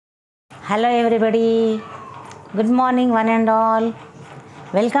Hello everybody, good morning one and all.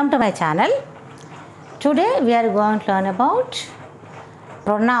 Welcome to my channel. Today we are going to learn about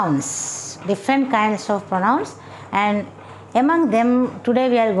pronouns, different kinds of pronouns, and among them today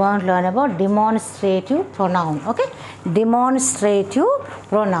we are going to learn about demonstrative pronoun. Okay, demonstrative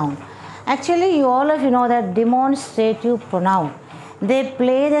pronoun. Actually, all of you know that demonstrative pronoun, they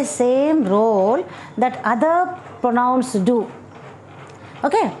play the same role that other pronouns do.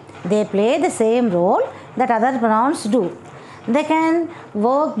 Okay, they play the same role that other pronouns do. They can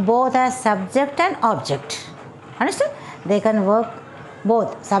work both as subject and object. Understand? They can work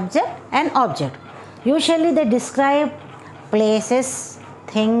both subject and object. Usually they describe places,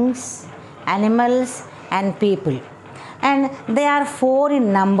 things, animals and people. And they are 4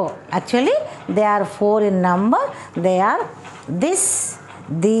 in number. Actually, they are 4 in number. They are this,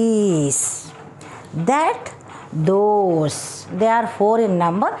 these, that, those. They are 4 in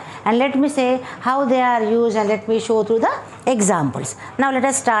number, and let me say how they are used and let me show through the examples. Now let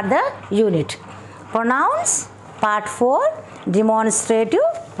us start the unit. Pronouns, part 4, demonstrative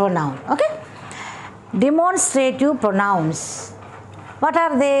pronoun. Okay, demonstrative pronouns. What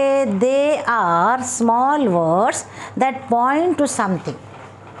are they? They are small words that point to something.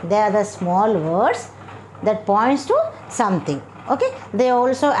 They are the small words that points to something. Okay, they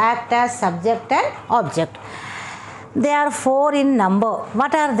also act as subject and object. They are 4 in number.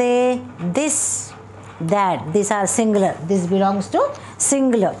 What are they? This, that. These are singular. This belongs to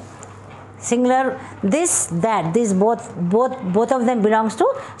singular. Singular, this, that. These both of them belongs to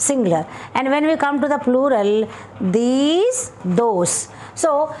singular. And when we come to the plural, these, those.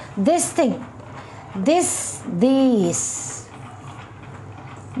 So this thing, this, these.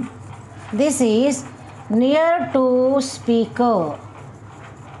 This is near to speaker.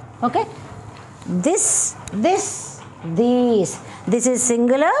 Okay. This, these. This is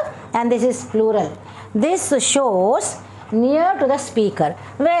singular and this is plural. This shows near to the speaker,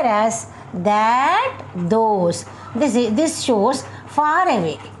 whereas that, those. This shows far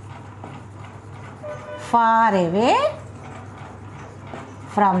away. Far away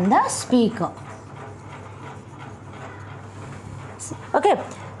from the speaker. Okay.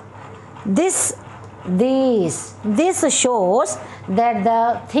 This, these. This shows that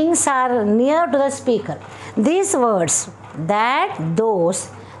the things are near to the speaker. These words, that, those,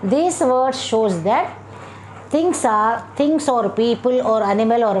 these words shows that things or people or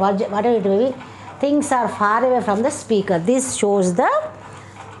animal or whatever it may be, things are far away from the speaker. This shows the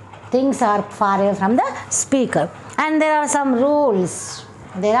things are far away from the speaker. And there are some rules.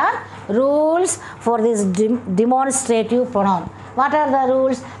 There are rules for this demonstrative pronoun. What are the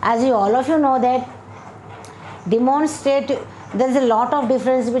rules? As you all of you know that demonstrative, there is a lot of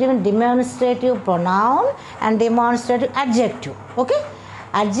difference between demonstrative pronoun and demonstrative adjective. Okay,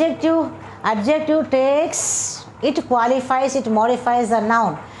 adjective takes, it qualifies, it modifies the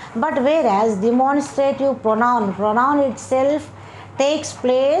noun, but whereas demonstrative pronoun itself takes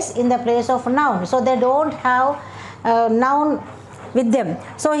place in the place of noun, so they don't have noun with them.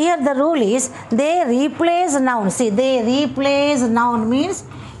 So here the rule is they replace noun. See, they replace noun means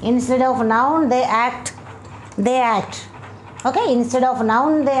instead of noun they act. Okay, instead of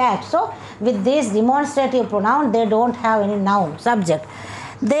noun they act. So with this demonstrative pronoun they don't have any noun subject.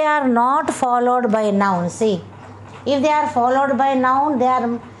 They are not followed by noun. See, if they are followed by noun,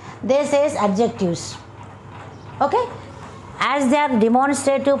 they says adjectives. Okay, as they are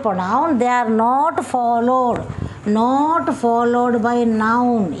demonstrative pronoun, they are not followed by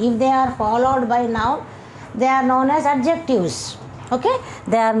noun. If they are followed by noun, they are known as adjectives. Okay,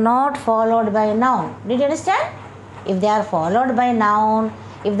 they are not followed by noun. Did you understand? If they are followed by noun,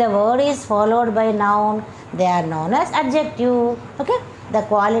 if the word is followed by noun, they are known as adjective. Okay, the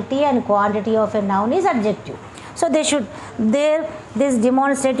quality and quantity of a noun is adjective. So they should, this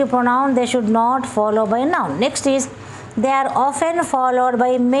demonstrative pronoun, they should not follow by noun. Next is, they are often followed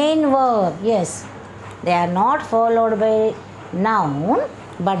by main verb. Yes, they are not followed by noun,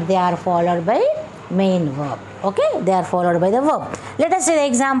 but they are followed by main verb. Okay, they are followed by the verb. Let us see the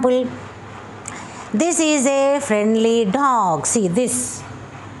example. This is a friendly dog. See, this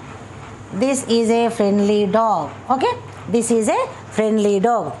is a friendly dog. Okay, this is a friendly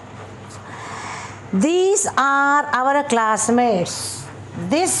dog. These are our classmates.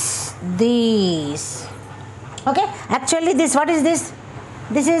 These. Okay, actually this, what is this?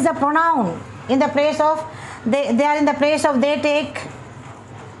 This is the pronoun. In the place of, they are in the place of, they take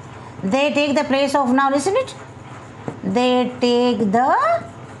the place of noun, isn't it? They take the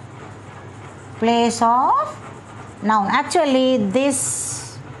place of noun. Actually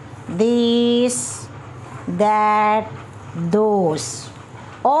this, these, that, those.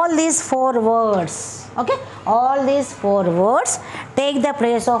 all these 4 words, okay, all these 4 words take the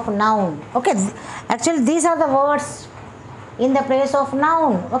place of noun, okay. Actually these are the words in the place of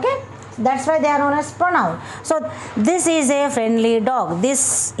noun, okay. That's why they are known as pronoun. So this is a friendly dog,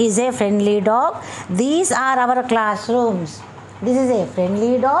 this is a friendly dog, these are our classrooms, this is a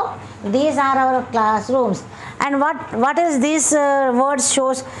friendly dog, these are our classrooms. And what is these words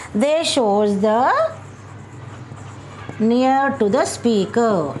shows? They shows the near to the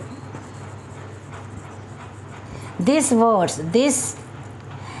speaker. These words, this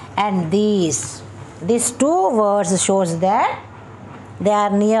and these 2 words shows that they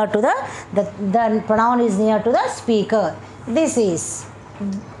are near to the pronoun is near to the speaker. This is,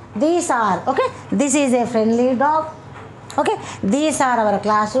 these are, okay, this is a friendly dog, okay, these are our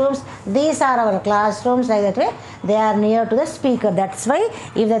classrooms, these are our classrooms, like that way they are near to the speaker. That's why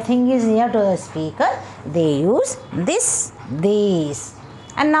if the thing is near to the speaker, they use this, these.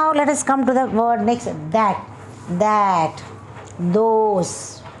 And now let us come to the word next, that,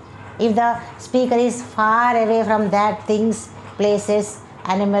 those. If the speaker is far away from that things, places,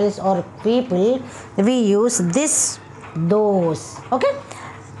 animals or people, we use this, those, okay.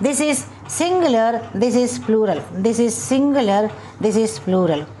 This is singular, this is plural, this is singular, this is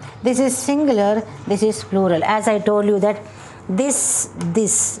plural, this is singular, this is plural. As I told you that this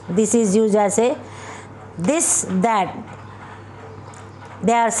is used as a this, that,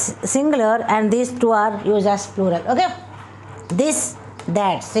 they are singular, and these 2 are used as plural, okay. This,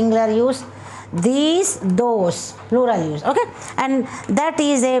 that, singular use, these, those, plural use, okay. And that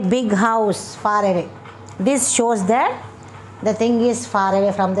is a big house far away, this shows that the thing is far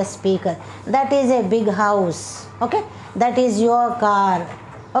away from the speaker. That is a big house, okay. That is your car,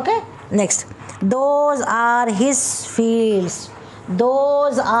 okay. Next, those are his fields,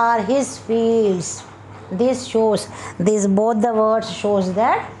 those are his fields. This shows, these both the words shows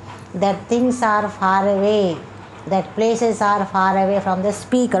that things are far away, that places are far away from the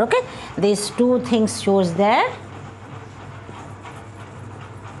speaker, okay. These 2 things shows that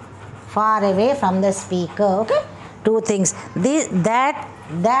far away from the speaker, okay. 2 things, this, that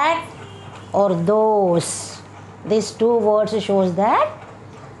or those. These 2 words shows that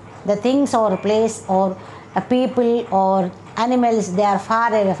the things or place or a people or animals, they are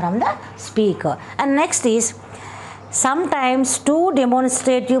far away from the speaker. And next is, sometimes 2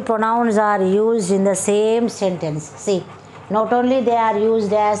 demonstrative pronouns are used in the same sentence. See, not only they are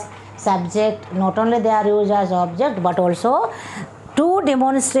used as subject, not only they are used as object, but also 2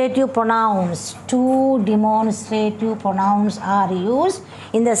 demonstrative pronouns are used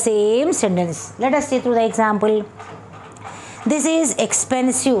in the same sentence. Let us see through the example. This is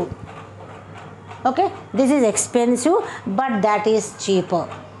expensive, okay. This is expensive, but that is cheaper.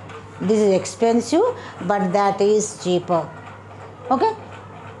 This is expensive, but that is cheaper, okay.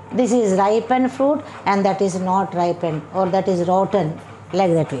 This is ripened fruit, and that is not ripened, or that is rotten,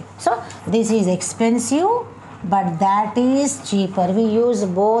 like that way. So this is expensive, but that is cheaper. We use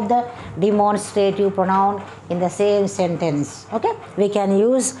both the demonstrative pronoun in the same sentence, okay. We can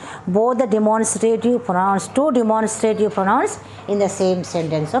use both the demonstrative pronouns, 2 demonstrative pronouns in the same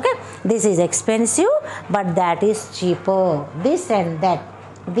sentence, okay. This is expensive, but that is cheaper. This and that,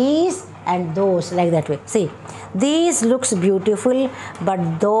 these and those, like that way. See, these looks beautiful,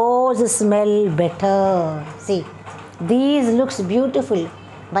 but those smell better. See, these looks beautiful,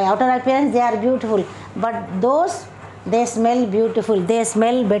 by outer appearance they are beautiful, but those, they smell beautiful, they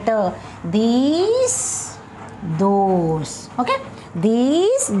smell better. These, those, okay.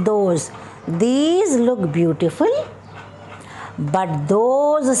 These, those, these look beautiful, but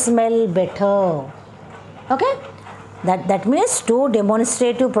those smell better, okay. That means 2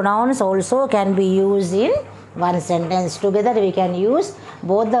 demonstrative pronouns also can be used in one sentence. Together we can use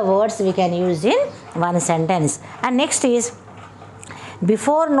both the words, we can use in one sentence. And next is,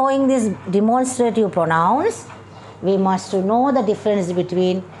 before knowing these demonstrative pronouns, we must know the difference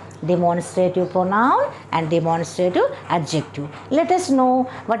between demonstrative pronoun and demonstrative adjective. Let us know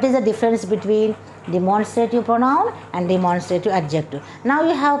what is the difference between demonstrative pronoun and demonstrative adjective. Now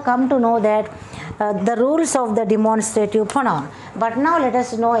you have come to know that the rules of the demonstrative pronoun. But now let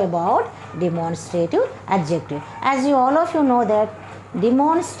us know about demonstrative adjective. As you all of you know that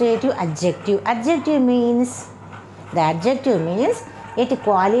demonstrative adjective, adjective means, the adjective means it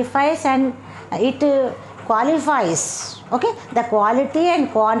qualifies and it qualifies, okay. The quality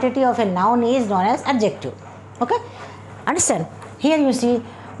and quantity of a noun is known as adjective, okay. Understand? Here you see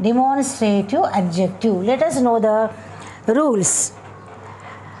demonstrative adjective. Let us know the rules.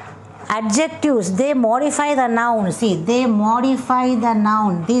 Adjectives, they modify the noun. See, they modify the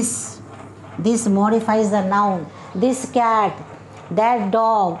noun. This modifies the noun. This cat that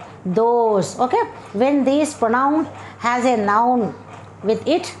dog, those. Okay, when this pronoun has a noun with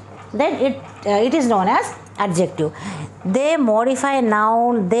it, then it is known as adjective. They modify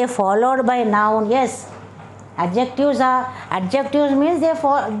noun, they followed by noun. Yes, adjectives means they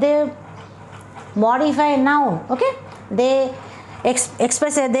modify noun. Okay, they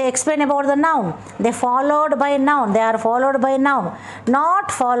explain about the noun. They followed by noun. They are followed by noun,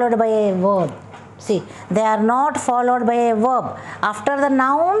 not followed by a verb. See, they are not followed by a verb. After the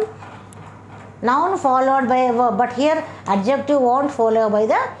noun followed by a verb, but here adjective won't follow by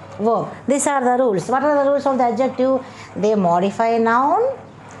the verb. These are the rules. What are the rules of the adjective? They modify noun,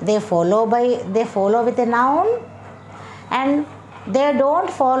 they follow with a noun, and they don't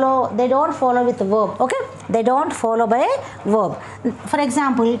follow with verb. Okay, they don't follow by a verb. For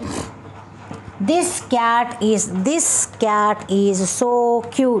example, this cat is so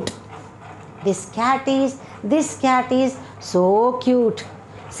cute. This cat is so cute.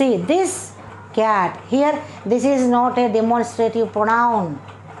 See, this cat, here this is not a demonstrative pronoun,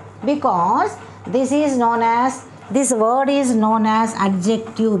 because this word is known as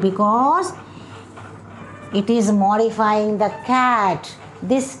adjective, because it is modifying the cat,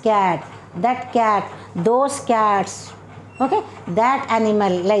 this cat, that cat, those cats. Okay, that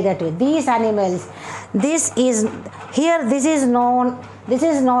animal, like that way. These animals. This is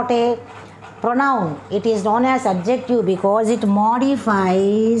not a pronoun. It is known as adjective because it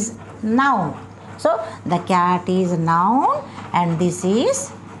modifies noun. So the cat is noun and this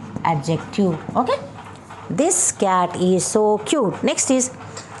is adjective. Okay, this cat is so cute. Next is,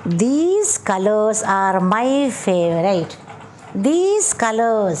 these colors are my favorite. These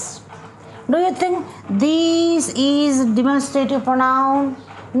colors. Do you think this is demonstrative pronoun?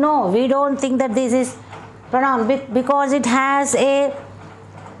 No, we don't think that this is pronoun because it has a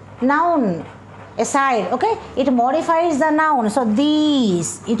noun aside. Okay, it modifies the noun. So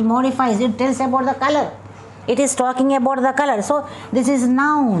these, it modifies, it tells about the color. It is talking about the color. So this is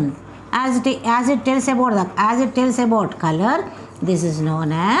noun. As it tells about color, this is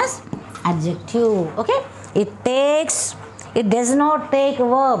known as adjective. Okay, it does not take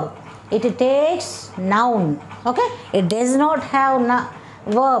verb, it takes noun. Okay, it does not have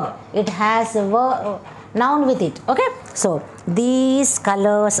verb, it has noun with it. Okay, so these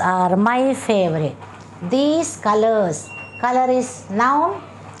colors are my favorite. These colors, color is noun,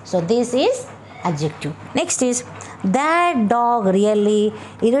 so this is adjective. Next is, that dog really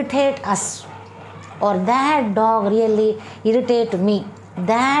irritate us, or that dog really irritate me.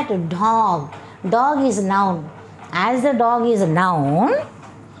 That dog is noun. As the dog is noun,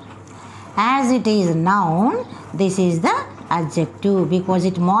 as it is noun, this is the adjective because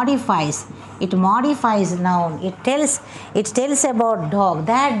it modifies noun. It tells about dog,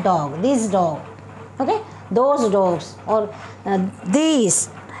 that dog, this dog. Okay, those dogs, or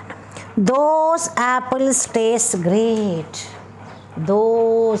those apples taste great.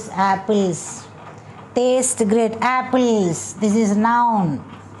 Those apples taste great. Apples, this is noun.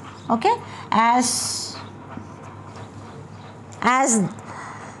 Okay, as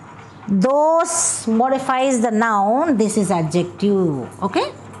those modifies the noun, this is adjective.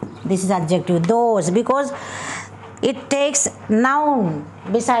 Okay, this is adjective, those, because it takes noun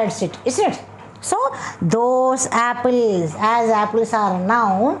besides it, isn't it? So those apples, as apples are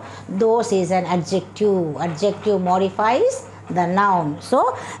noun, those is an adjective. Adjective modifies the noun.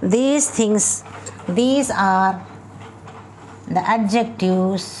 So these things, these are the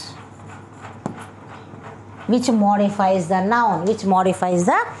adjectives which modifies the noun,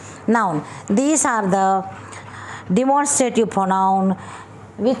 These are the demonstrative pronoun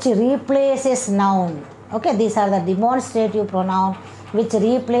which replaces noun. Okay, these are the demonstrative pronoun which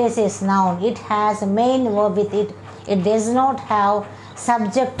replaces noun. It has main verb with it. It does not have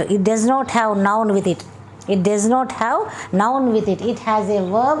subject. It does not have noun with it. It has a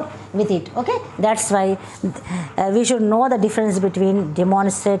verb with it. Okay, that's why we should know the difference between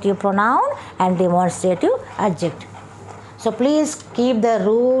demonstrative pronoun and demonstrative adjective. So please keep the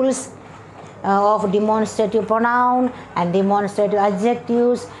rules of demonstrative pronoun and demonstrative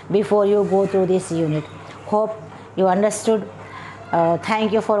adjectives before you go through this unit. Hope you understood.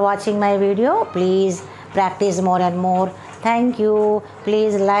 Thank you for watching my video. Please practice more and more. Thank you.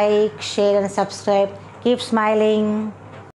 Please like, share and subscribe. Keep smiling.